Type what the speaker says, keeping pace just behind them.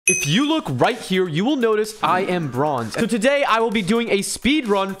If you look right here, you will notice I am bronze. So today I will be doing a speed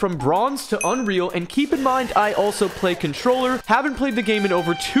run from bronze to Unreal. And keep in mind, I also play controller. Haven't played the game in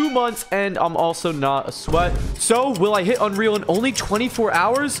over 2 months, and I'm also not a sweat. So will I hit Unreal in only 24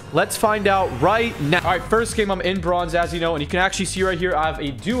 hours? Let's find out right now. All right, first game, I'm in bronze, as you know, and you can actually see right here, I have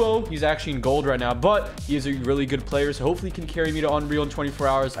a duo. He's actually in gold right now, but he is a really good player, so hopefully he can carry me to Unreal in 24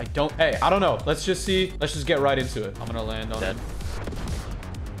 hours. I don't know. Let's just see. Let's just get right into it. I'm gonna land on Dead.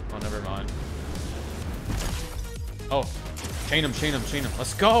 Oh, never mind. Oh, chain him.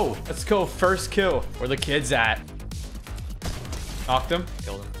 Let's go. First kill. Where the kids at? Knocked him.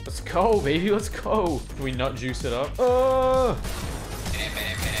 Killed him. Let's go, baby. Let's go. Can we nut juice it up? Bro,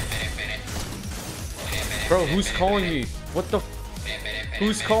 who's calling me? What the?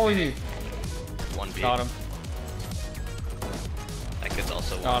 Who's calling me? 1B. Got him. That kid's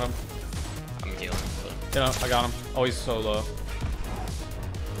also one. Got him. I'm healing. But... Yeah, I got him. Oh, he's so low.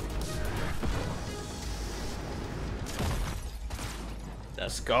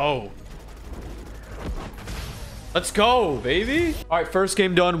 Let's go. Let's go, baby. All right, first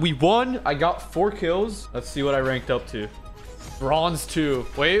game done. We won. I got 4 kills. Let's see what I ranked up to. Bronze 2.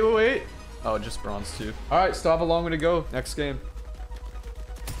 Wait. Oh, just bronze 2. All right, still have a long way to go. Next game.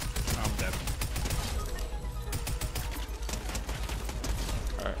 I'm dead.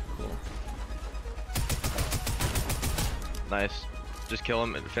 All right, cool. Nice. Just kill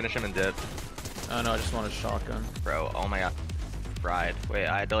him and finish him and dip. Oh, no, I just want a shotgun. Bro, oh my god. Fried. Wait,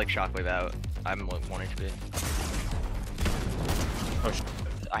 I had to like shockwave out. I'm like 1 HP. Oh, shit.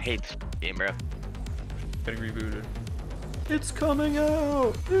 I hate this game, bro. Getting rebooted. It's coming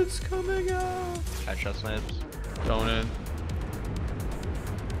out. It's coming out. Headshot snipes. Going in.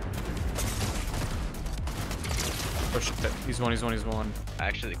 Oh shit. He's one. I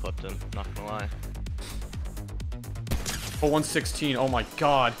actually clipped him, not gonna lie. Oh, 116. Oh my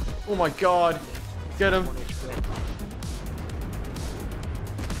god. Oh my god. Get him.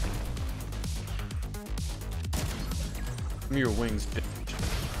 Give me your wings,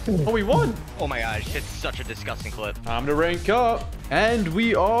 bitch. Oh, we won. Oh my gosh, it's such a disgusting clip. Time to rank up. And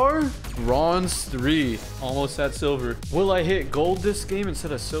we are bronze 3. Almost at silver. Will I hit gold this game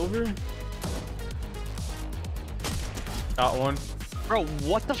instead of silver? Got one. Bro,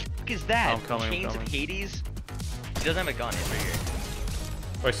 what the f is that? I'm coming. Chains of Hades? He doesn't have a gun, he's right here.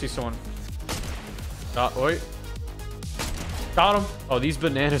 Oh, I see someone. Wait. Got him. Oh, these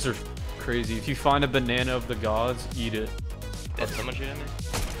bananas are crazy. If you find a banana of the gods, eat it. Did someone shoot at me?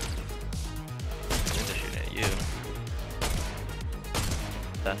 They're shooting at you.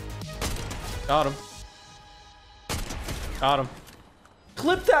 That. Got him.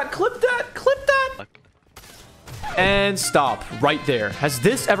 Clip that. Fuck. And stop right there. Has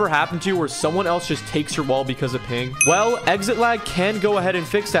this ever happened to you where someone else just takes your wall because of ping? Well, exit lag can go ahead and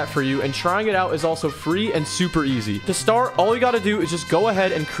fix that for you, and trying it out is also free and super easy. To start, all you got to do is just go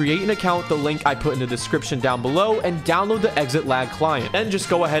ahead and create an account, the link I put in the description down below, and download the exit lag client. Then just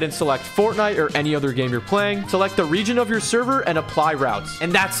go ahead and select Fortnite or any other game you're playing, select the region of your server, and apply routes.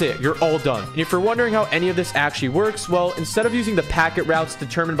 And that's it. You're all done. And if you're wondering how any of this actually works, well, instead of using the packet routes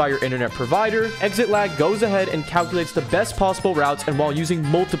determined by your internet provider, exit lag goes ahead and calculates the best possible routes, and while using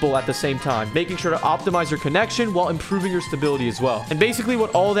multiple at the same time, making sure to optimize your connection while improving your stability as well. And basically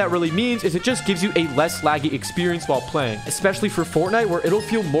what all that really means is it just gives you a less laggy experience while playing, especially for Fortnite, where it'll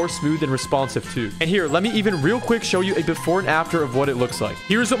feel more smooth and responsive too. And here, let me even real quick show you a before and after of what it looks like.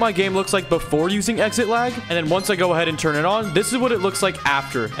 Here's what my game looks like before using exit lag, and then once I go ahead and turn it on, this is what it looks like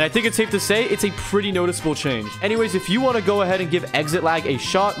after. And I think it's safe to say it's a pretty noticeable change. Anyways, if you want to go ahead and give exit lag a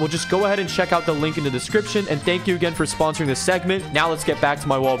shot, we'll just go ahead and check out the link in the description. And thank you again for sponsoring this segment. Now let's get back to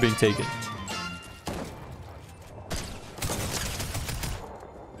my wall being taken.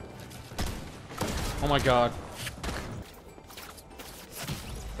 Oh my god.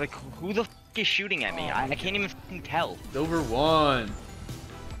 Like, who the f is shooting at me? I can't even f***ing tell. Silver 1.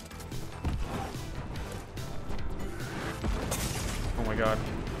 Oh my god.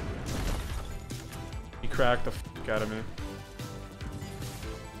 He cracked the f out of me.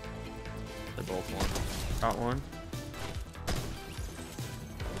 They're both one. Got one.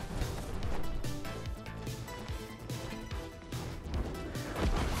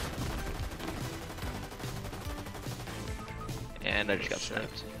 And I just got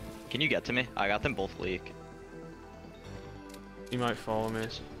sniped. Can you get to me? I got them both leak. He might follow me.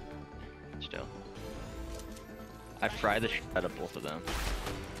 Still. I fried the shit out of both of them.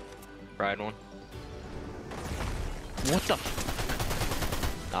 Fried one. What the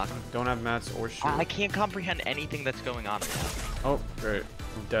f? Knock him. Don't have mats or shit. I can't comprehend anything that's going on right now. Oh, great.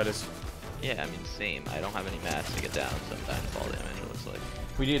 I'm dead as... Yeah, I mean, same. I don't have any mats to get down sometimes. Fall damage, it looks like.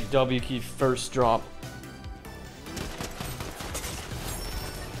 We need a W key first drop.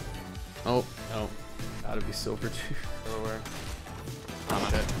 Oh, no. Gotta be silver too. Everywhere. Oh,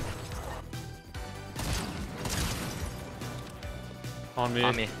 shit. On me.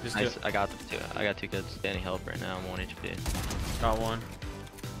 On me. Just Nice. I got two. I got two kids. Danny help right now. I'm 1 HP. got one.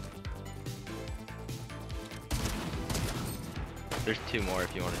 There's two more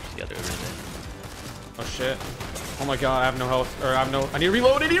if you want to just get over to me. Oh shit. Oh my god, I have no health. Or I have no. I need to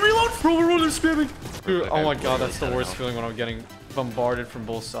reload. I need to reload. Bro, they're screaming. Dude, oh my god, that's the worst feeling when I'm getting bombarded from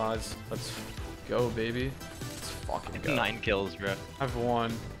both sides. Let's go, baby. Let's fucking go. 9 kills, bro. I have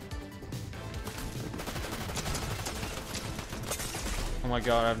one. Oh my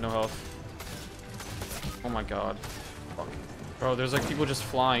god, I have no health. Oh my god. Fuck. Bro, there's like people just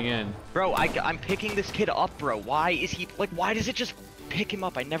flying in. Bro, I'm picking this kid up, bro. Why is he like? Why does it just pick him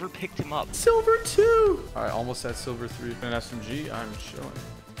up? I never picked him up. Silver 2. All right, almost at silver 3. An SMG, I'm showing.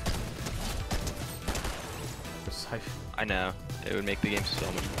 I know. It would make the game so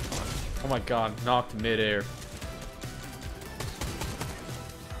much more fun. Oh my god, knocked midair.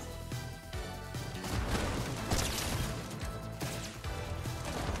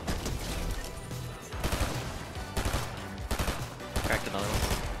 Cracked another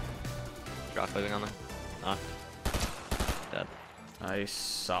one. Drop living on them. Knock. Dead.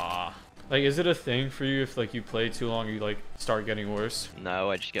 Nice. Like, is it a thing for you if like you play too long, you like start getting worse? No,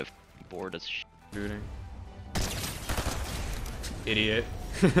 I just get bored as shit. Booting. Idiot.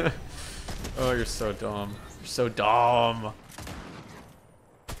 Oh, you're so dumb. You're so dumb.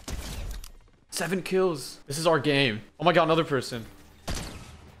 7 kills. This is our game. Oh my god, another person.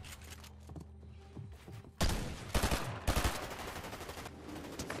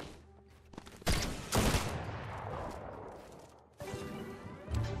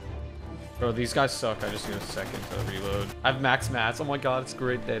 Bro, these guys suck. I just need a second to reload. I have max mats. Oh my god, it's a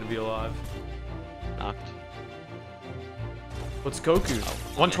great day to be alive. Knocked. What's Goku?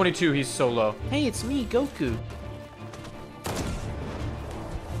 Oh, 122, he's so low. Hey, it's me, Goku.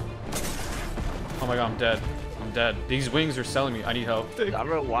 Oh my god, I'm dead. I'm dead. These wings are selling me. I need help. I don't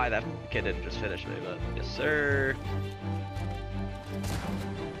know why that kid didn't just finish me, but yes, sir.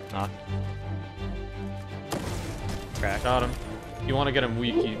 Knocked. Crack. Got him. You want to get him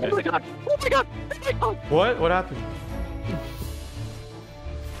weak, you Oh my god! Oh my god! Oh my god! What? What happened?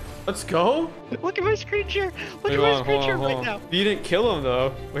 Let's go. Look at my screen share! Look at my screen share right now! You didn't kill him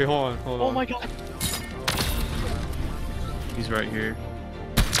though. Wait, hold on. Oh my god! He's right here.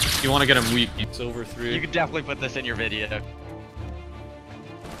 You want to get him weak. Silver 3. You could definitely put this in your video.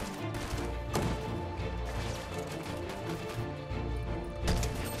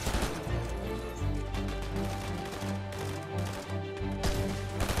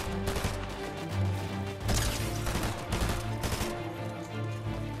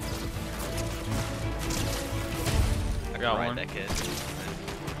 Got Ride one. that kid.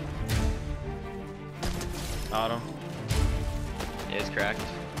 Got him. Yeah, he's cracked.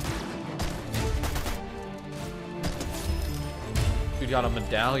 Dude got a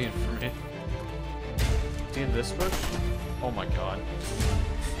medallion for me. See in this bush? Oh my god.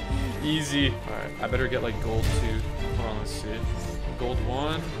 Easy. Alright, I better get like gold 2. Hold on, let's see. Gold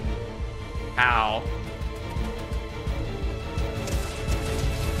 1. Ow.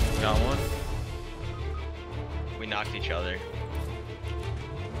 Got one. We knocked each other.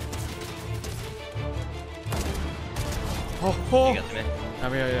 Oh. You got the mid. I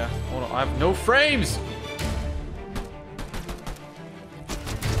mean, yeah. Hold on. I have no frames.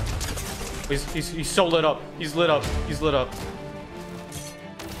 He's so lit up. He's lit up. He's lit up.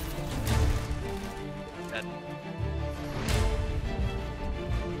 Dead.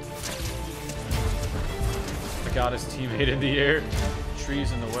 I got his teammate in the air.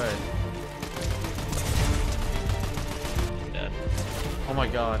 Trees in the way. Dead. Oh my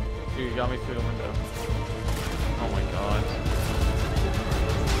god. Dude, you got me through the window. Oh my god.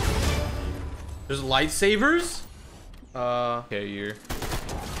 There's lightsabers? Okay, you're...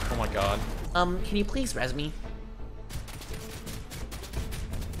 Oh my god. Can you please res me?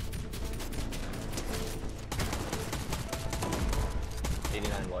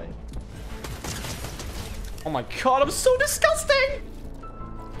 Oh my god, I'm so disgusting!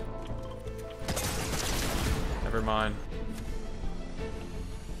 Never mind.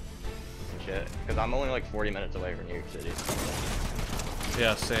 Shit. Because I'm only like 40 minutes away from New York City.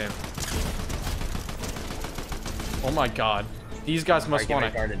 Yeah, same. Oh my god. These guys must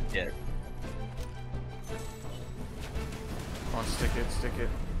want to... Yeah. Come on, stick it, stick it.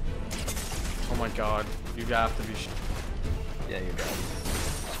 Oh my god. You have to be... Yeah, you're dead.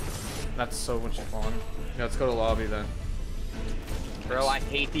 That's so much fun. Yeah, let's go to lobby then. Bro, I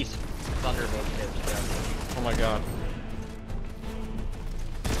hate these Thunderbolt kids, bro. Oh my god.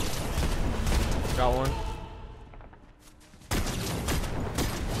 Got one.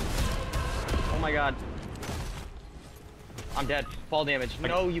 Oh my god. I'm dead. Fall damage.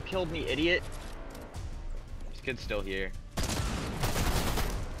 No, you killed me, idiot. This kid's still here.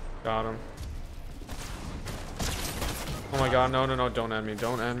 Got him. Oh my god, no, no, no, don't end me,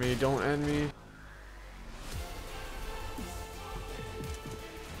 don't end me, don't end me.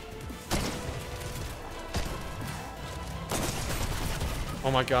 Oh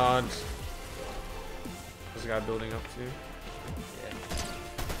my god. There's a guy building up too. Yeah.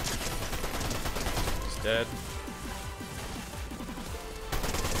 He's dead.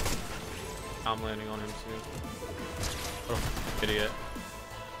 I'm landing on him too. What a idiot.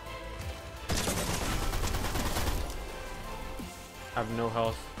 I have no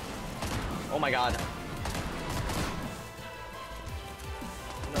health. Oh my god.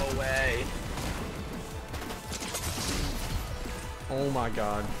 No way. Oh my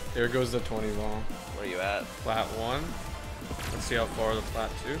god. There goes the 20 ball. Where are you at? Plat 1. Let's see how far the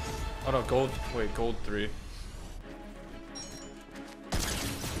plat 2. Oh no, gold. Wait, gold 3.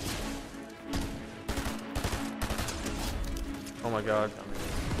 Oh my god.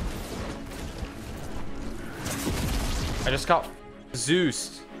 I just got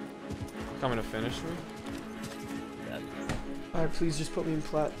Zeus. Coming to finish me? Dead. Alright, please just put me in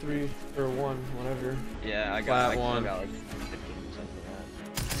plat 3 or 1, whatever. Yeah, I Plat got 1. got like 15%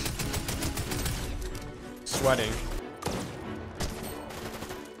 for Sweating. that.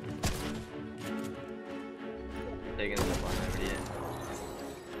 Taking the zip line over to you.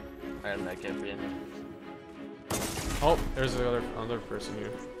 I have that kid for you. Oh, there's the other person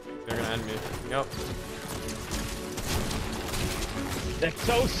here. They're gonna end me. Yep. That's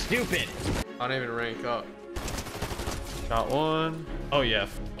so stupid. I don't even rank up. Got one. Oh yeah,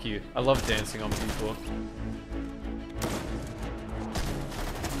 f you. I love dancing on people.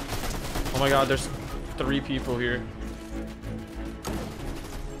 Oh my god, there's 3 people here.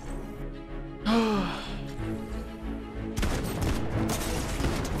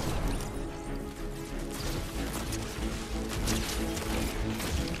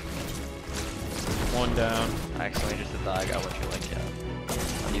 One down. I accidentally just hit the I got what you like, yeah.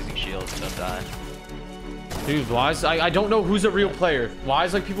 I'm using shields, don't die. Dude, why is I don't know who's a real player. Why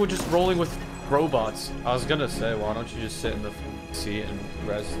is like people just rolling with robots? I was gonna say, why don't you just sit in the seat and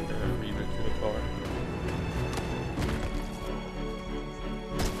res or reboot through the car?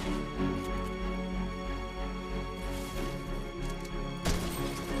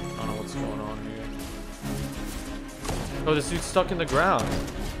 I don't know what's going on here. Oh, this dude's stuck in the ground.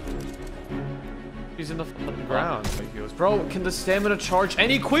 He's in the fucking ground. He goes, bro, can the stamina charge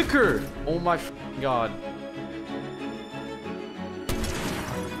any quicker? Oh my god.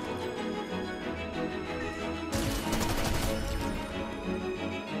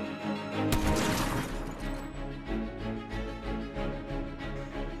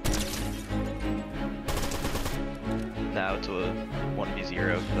 Now it's a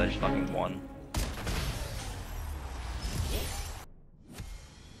 1v0 because I just fucking won.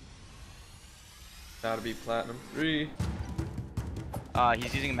 Gotta be platinum 3.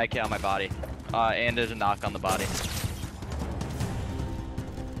 He's using med kit on my body. And there's a knock on the body.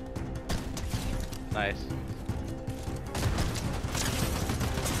 Nice.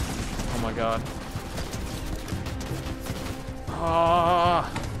 Oh my god. Ah,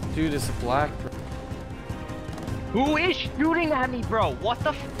 dude, it's black. Who is shooting at me, bro? What the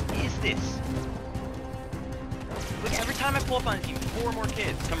f is this? Look, every time I pull up on a team, 4 more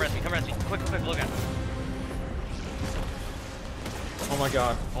kids. Come rest me, come rest me. Quick, quick, look at me. Oh my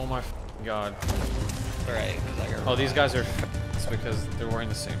god. Oh my god. Alright, because I got. Oh, these guys are it's because they're wearing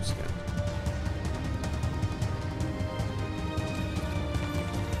the same skin.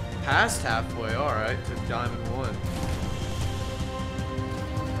 Past halfway, alright, to Diamond 1.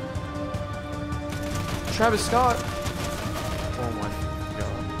 Travis Scott. Oh my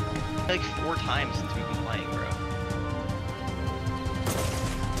god. Like 4 times since we've been playing, bro.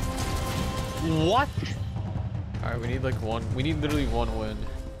 What? Alright, we need like one. We need literally 1 win.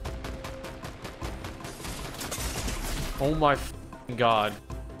 Oh my god.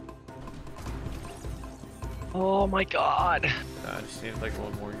 Oh my god. I just need like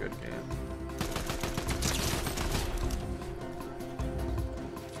 1 more good game.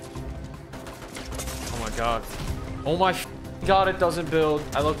 Oh my god. Oh my god, it doesn't build.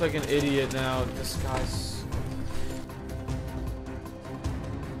 I look like an idiot now. This guy's...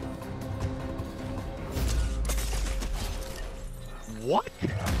 What?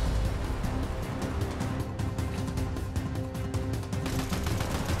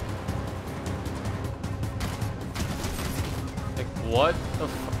 What the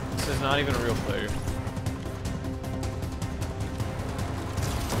f? This is not even a real player.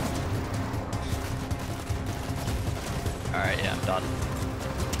 Alright, yeah, I'm done.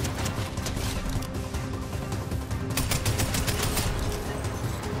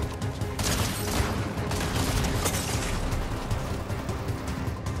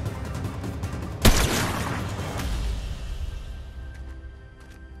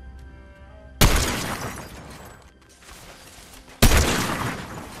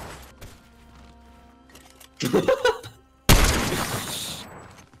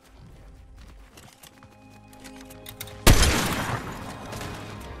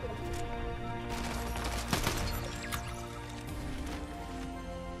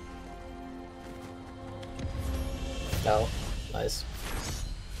 No. Nice.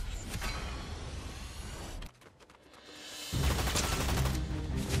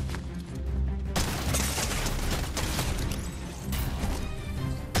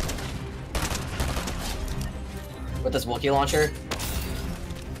 With this Wookiee launcher?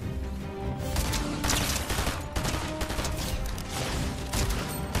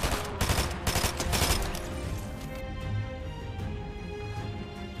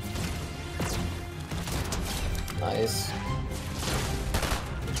 Nice.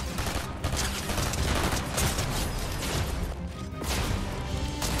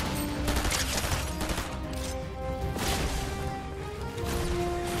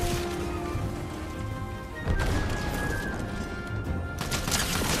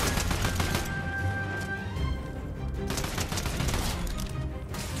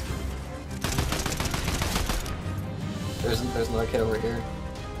 There's another kid over here.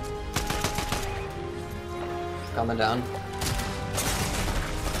 Coming down.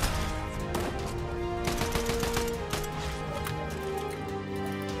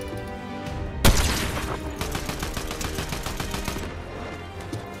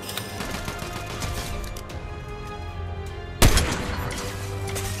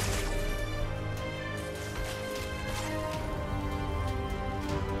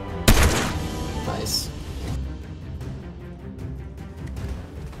 Nice.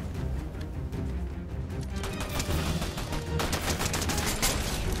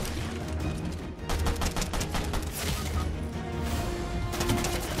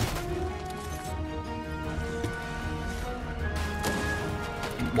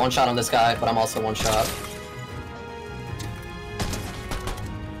 One shot on this guy, but I'm also one shot.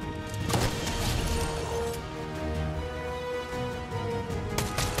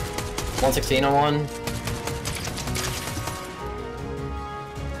 $116 on one.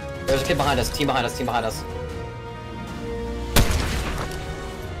 There's a kid behind us. Team behind us. Team behind us.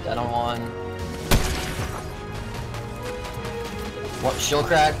 Dead on one. What? Shield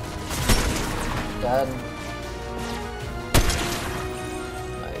crack. Dead.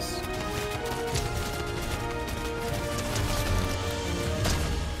 Nice.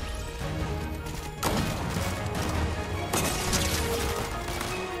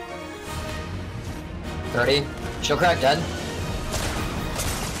 $30. Shield crack. Dead.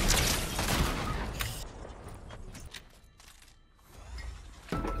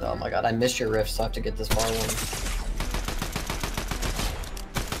 Oh my god, I missed your rift, so I have to get this far one.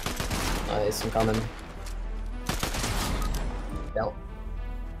 Nice, I'm coming. Yep.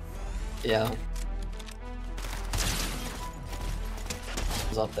 Yeah.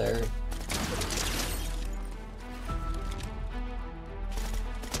 He's up there.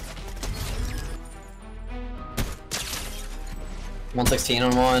 $116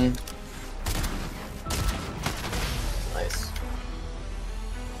 on one. Nice.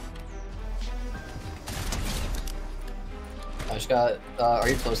 I just got, are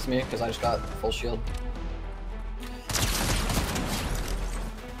you close to me? Because I just got full shield.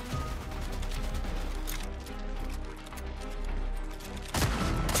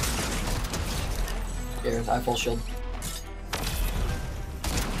 Here, I have full shield.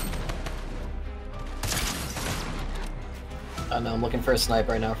 I know, I'm looking for a snipe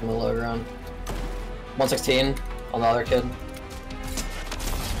right now from the low ground. 116 on the other kid.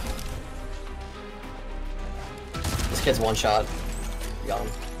 This kid's one shot. Got him.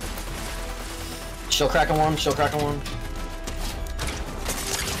 Shield crack on one, shield crack on one.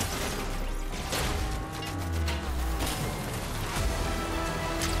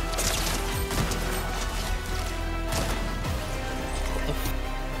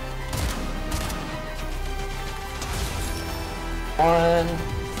 One.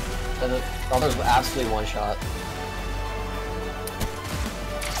 The other's absolutely one shot.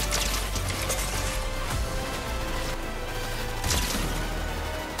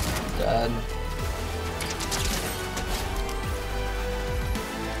 Dead.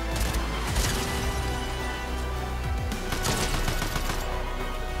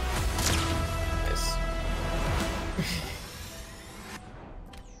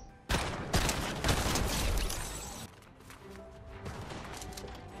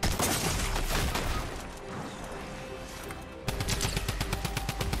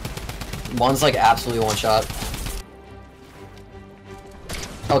 One's like absolutely one shot.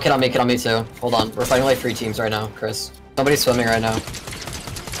 Oh, can I make it on me too? Hold on. We're fighting like 3 teams right now, Chris. Somebody's swimming right now.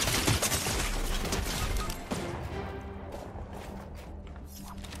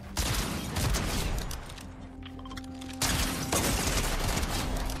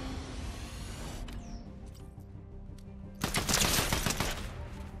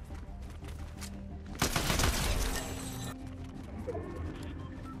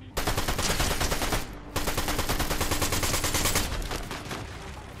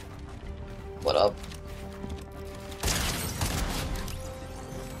 What up?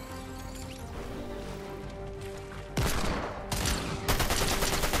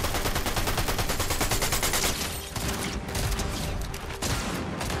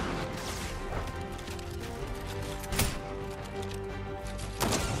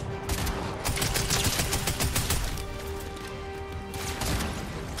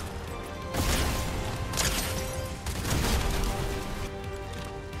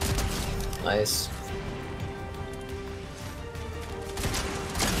 Nice.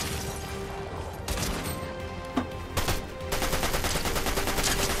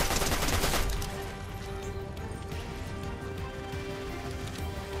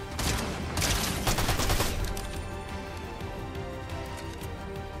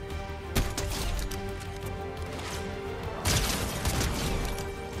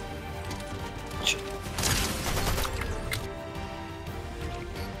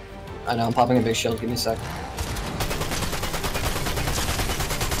 I know, I'm popping a big shield, give me a sec.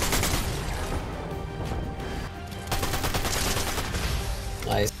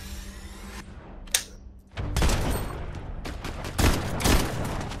 Nice.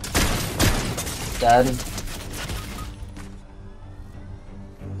 Dead.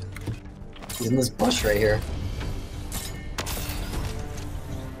 He's in this bush right here.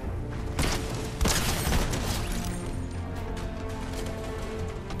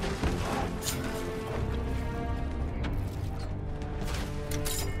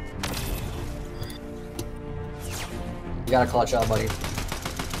 You got a clutch out, buddy.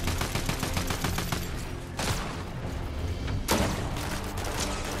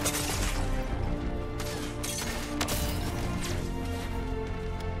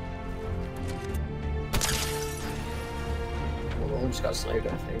 Well, we just got sniped,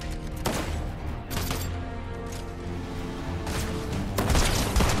 I think.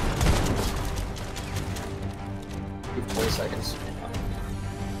 Give 20 seconds.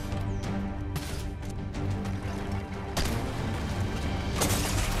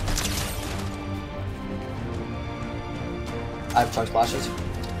 I have charge flashes.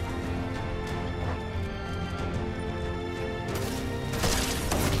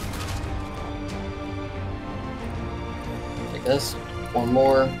 Like this. One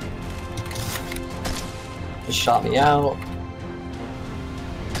more. Just shot me out.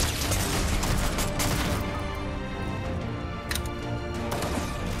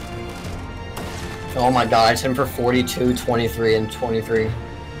 Oh my god, I hit him for 42, 23, and 23.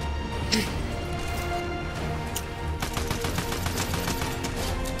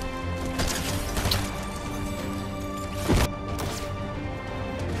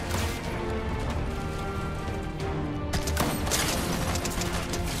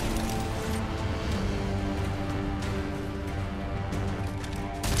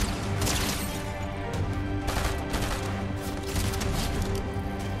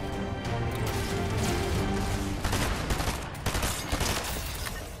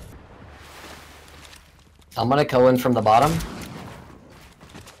 I'm gonna go in from the bottom.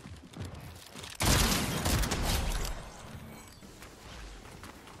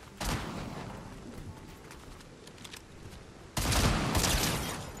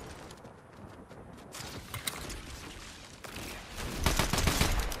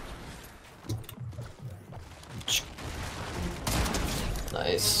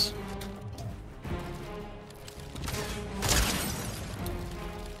 Nice.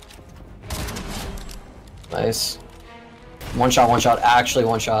 Nice. One shot, actually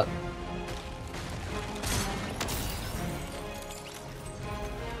one shot.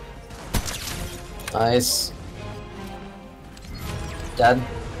 Nice. Dead.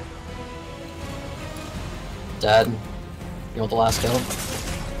 Dead. You want the last kill?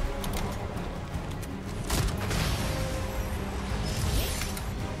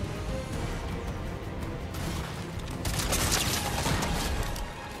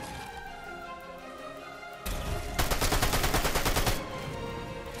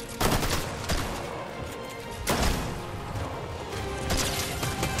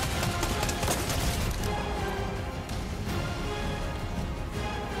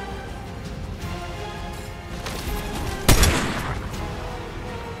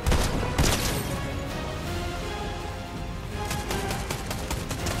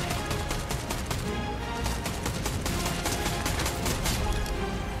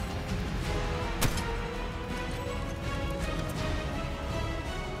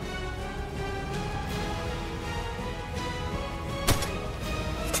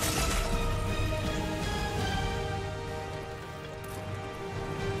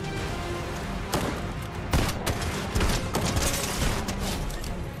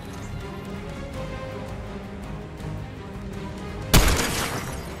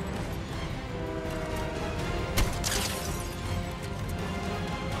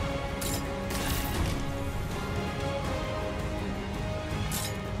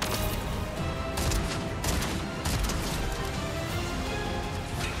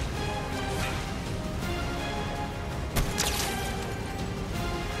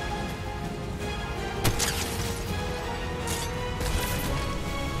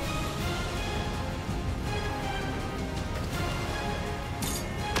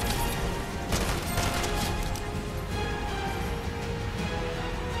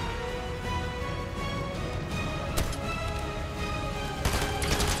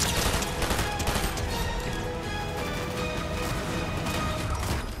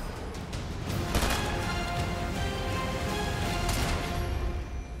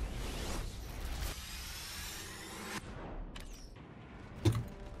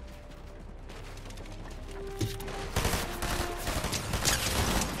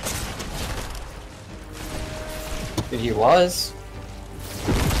 Dude, he was.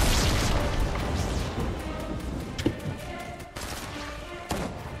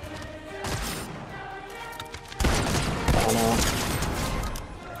 Oh no.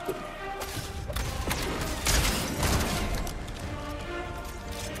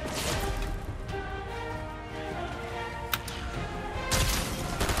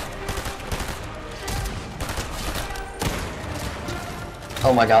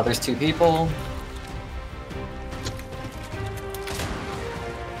 Oh my god, there's 2 people.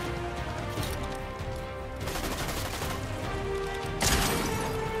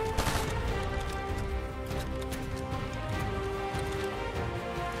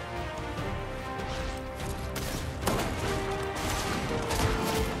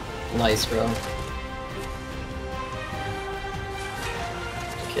 Nice, bro.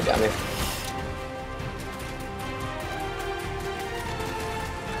 Kid down here.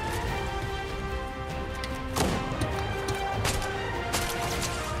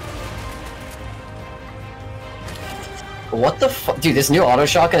 What the fuck? Dude, this new auto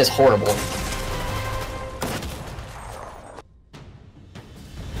shotgun is horrible.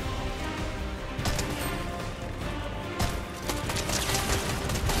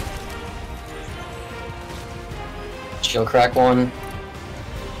 Shield crack one.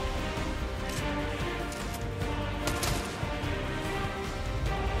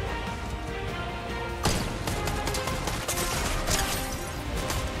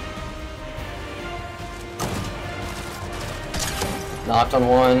 Knocked on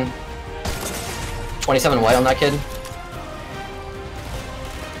one. 27 white on that kid.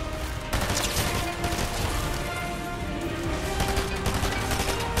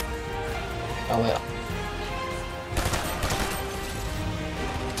 Oh wait.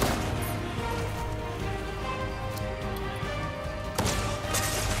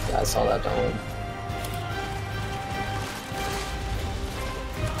 Yeah, I saw that, don't worry.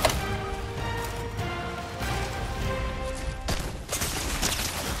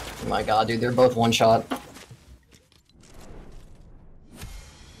 Oh my god, dude, they're both one shot.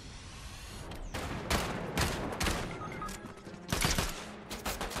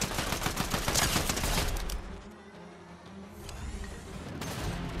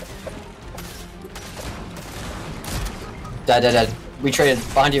 Dead, dead, dead. We traded.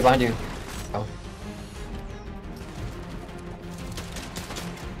 Behind you, behind you. Oh.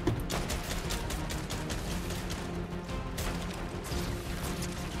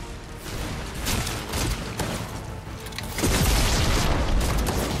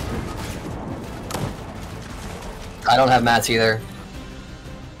 I don't have mats either.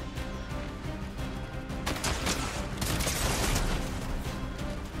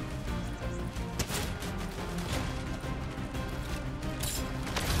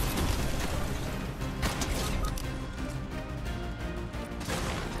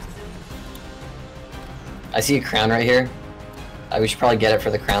 I see a crown right here. We should probably get it for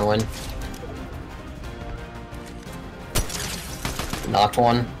the crown win. Knocked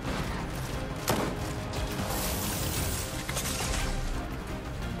one.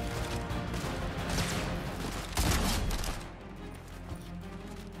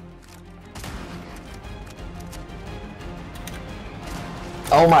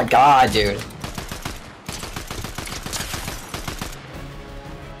 Oh my god, dude.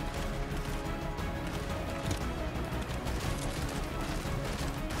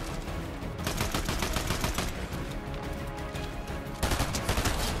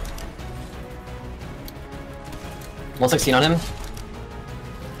 One 16 on him.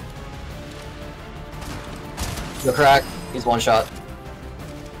 No crack. He's one shot.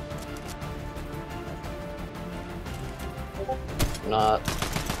 Not.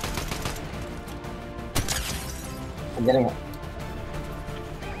 I'm getting it.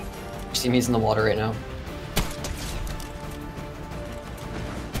 You see me, he's in the water right now.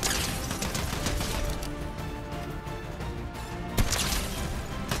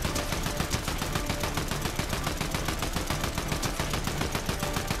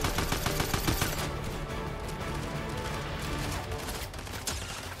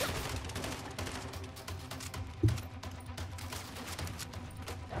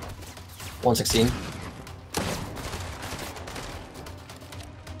 One 16.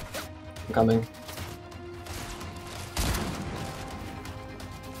 I'm coming.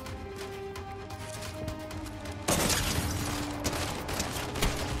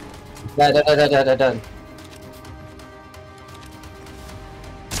 Dead.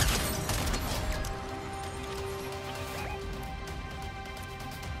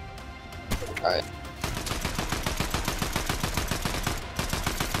 Alright.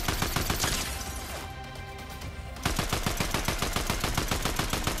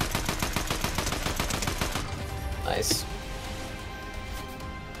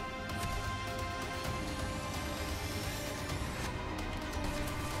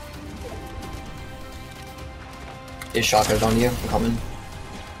 Is shotgun on you? I'm coming.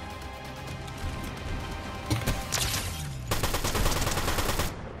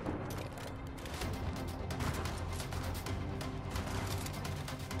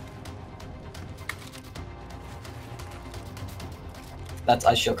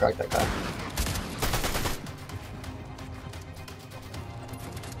 I shield cracked that guy.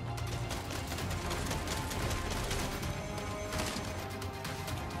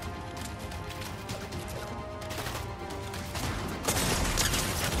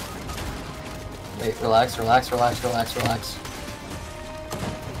 Wait, relax. Oh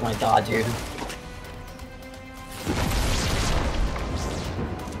my god, dude.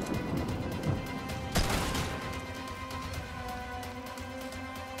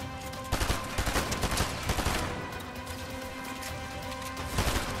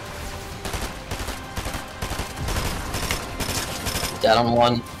 Dead on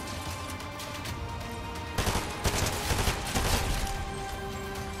one.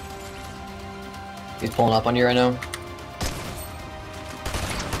 He's pulling up on you right now.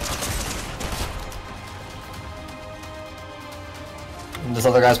 And this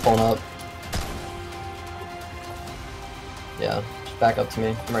other guy's pulling up. Yeah, just back up to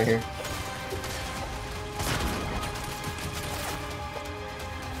me. I'm right here.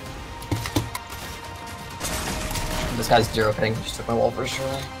 This guy's 0 ping. Just took my wall for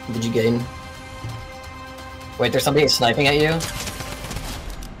sure. Did you gain? Wait, there's somebody sniping at you?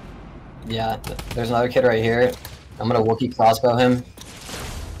 Yeah, there's another kid right here. I'm gonna Wookiee crossbow him.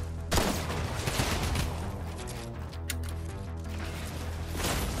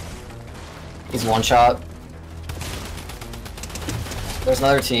 He's one shot. There's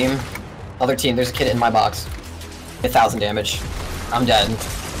another team. Other team, there's a kid in my box. 1,000 damage. I'm dead.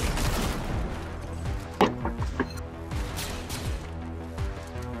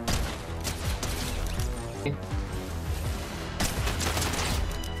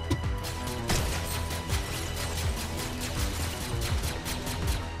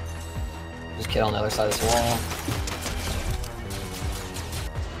 There's a kid on the other side of this wall.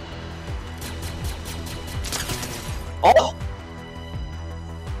 Oh!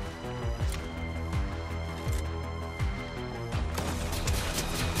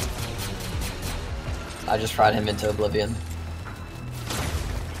 I just fried him into oblivion.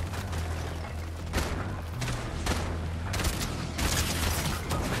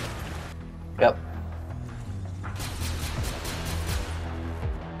 Yep.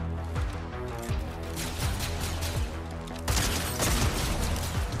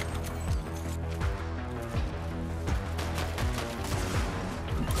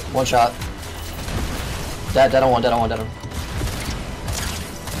 One shot. Dead on one, dead on one, dead on.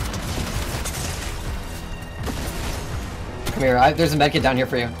 Come here, there's a medkit down here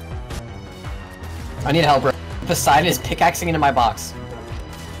for you. I need help, bro. Poseidon is pickaxing into my box.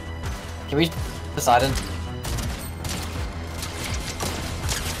 Can we... Poseidon?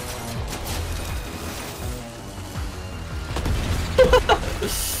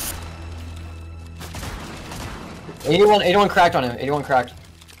 $81 cracked on him, 81 cracked.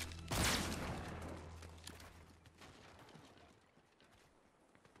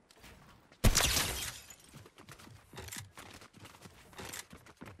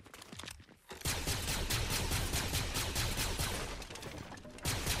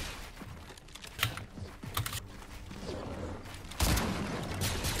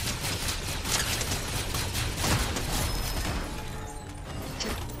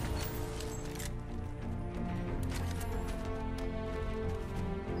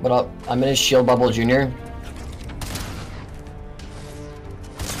 What up? I'm in his shield bubble, Junior.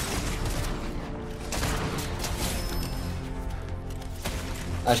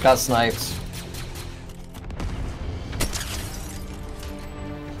 I just got sniped.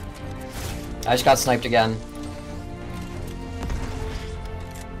 I just got sniped again.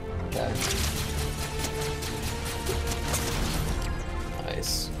 Okay.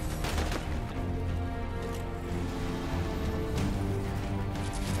 Nice.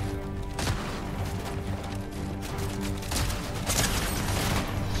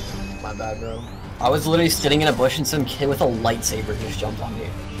 My bad, bro. I was literally sitting in a bush and some kid with a lightsaber just jumped on me.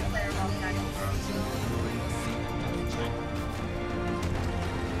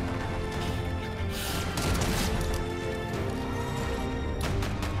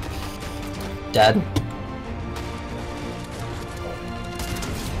 Dead.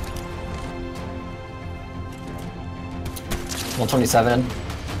 127.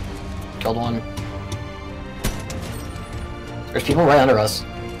 Killed one. There's people right under us.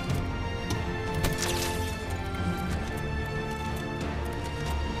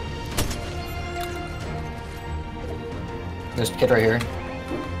 There's a kid right here.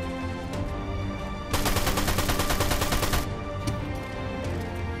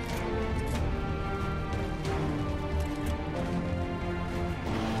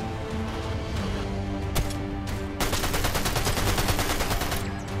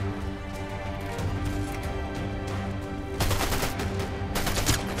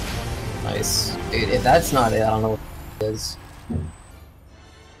 Nice. Dude, if that's not it, I don't know what it is.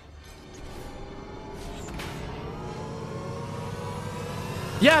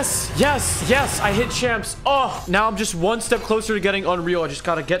 Yes, yes, yes, I hit champs. Oh, now I'm just one step closer to getting Unreal. I just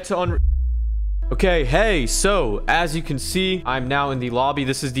gotta get to Unreal. Okay, hey, so as you can see, I'm now in the lobby.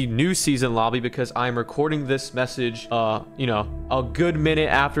 This is the new season lobby because I'm recording this message, you know, a good minute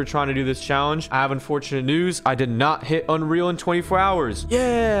after trying to do this challenge. I have unfortunate news. I did not hit Unreal in 24 hours.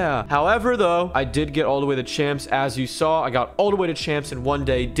 Yeah. However, though, I did get all the way to champs. As you saw, I got all the way to champs in one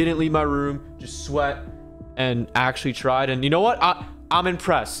day. Didn't leave my room, just sweat and actually tried. And you know what? I'm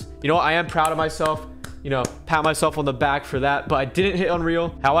impressed. You know what? I am proud of myself. You know, pat myself on the back for that, but I didn't hit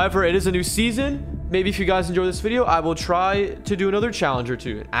Unreal. However, it is a new season. Maybe if you guys enjoy this video, I will try to do another challenge or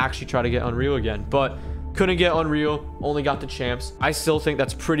two and actually try to get Unreal again, but couldn't get Unreal, only got the champs. I still think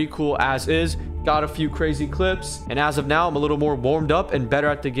that's pretty cool as is. Got a few crazy clips, and as of now, I'm a little more warmed up and better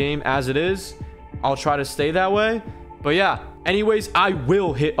at the game as it is. I'll try to stay that way, but yeah. Anyways, I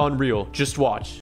will hit Unreal. Just watch.